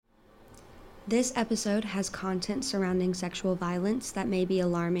This episode has content surrounding sexual violence that may be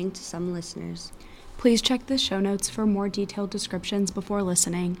alarming to some listeners. Please check the show notes for more detailed descriptions before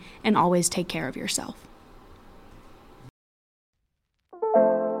listening, and always take care of yourself.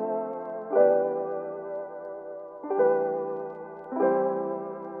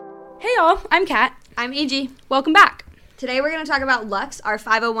 Hey y'all, I'm Kat. I'm EG. Welcome back. Today we're going to talk about Lux, our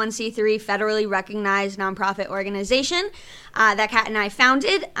 501c3 federally recognized nonprofit organization that Kat and I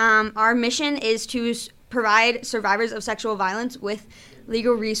founded. Our mission is to provide survivors of sexual violence with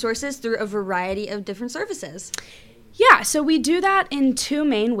legal resources through a variety of different services. Yeah, so we do that in two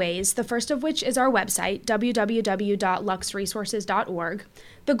main ways, the first of which is our website, www.luxresources.org.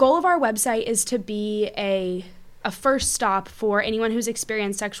 The goal of our website is to be a first stop for anyone who's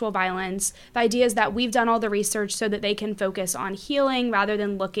experienced sexual violence. The idea is that we've done all the research so that they can focus on healing rather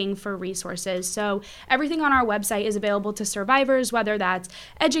than looking for resources. So everything on our website is available to survivors, whether that's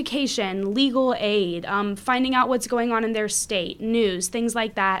education, legal aid, finding out what's going on in their state, news, things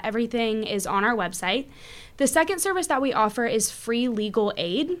like that. Everything is on our website. The second service that we offer is free legal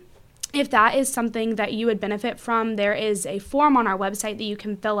aid. If that is something that you would benefit from, there is a form on our website that you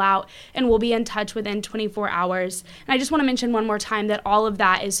can fill out, and we'll be in touch within 24 hours. And I just want to mention one more time that all of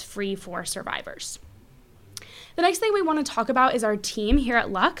that is free for survivors. The next thing we want to talk about is our team here at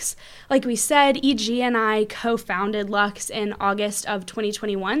Lux. Like we said, EG and I co-founded Lux in August of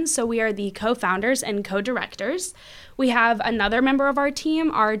 2021, so we are the co-founders and co-directors. We have another member of our team,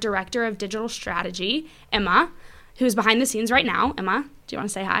 our Director of Digital Strategy, Emma, who's behind the scenes right now. Emma, do you want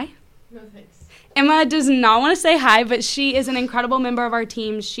to say hi? No, thanks. Emma does not want to say hi, but she is an incredible member of our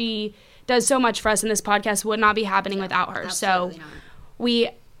team. She does so much for us, and this podcast would not be happening without her. So we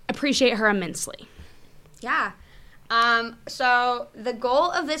appreciate her immensely. Yeah. So the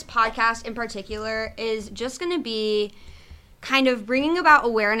goal of this podcast in particular is just going to be kind of bringing about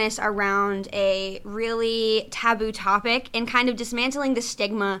awareness around a really taboo topic and kind of dismantling the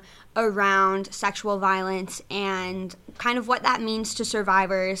stigma around sexual violence and kind of what that means to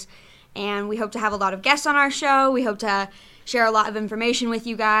survivors. And we hope to have a lot of guests on our show. We hope to share a lot of information with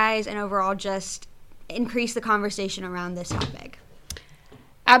you guys and overall just increase the conversation around this topic.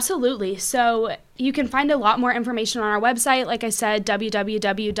 Absolutely. So you can find a lot more information on our website, like I said,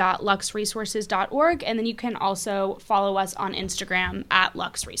 www.luxresources.org, and then you can also follow us on Instagram at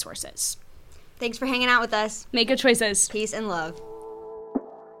luxresources. Thanks for hanging out with us. Make good choices. Peace and love.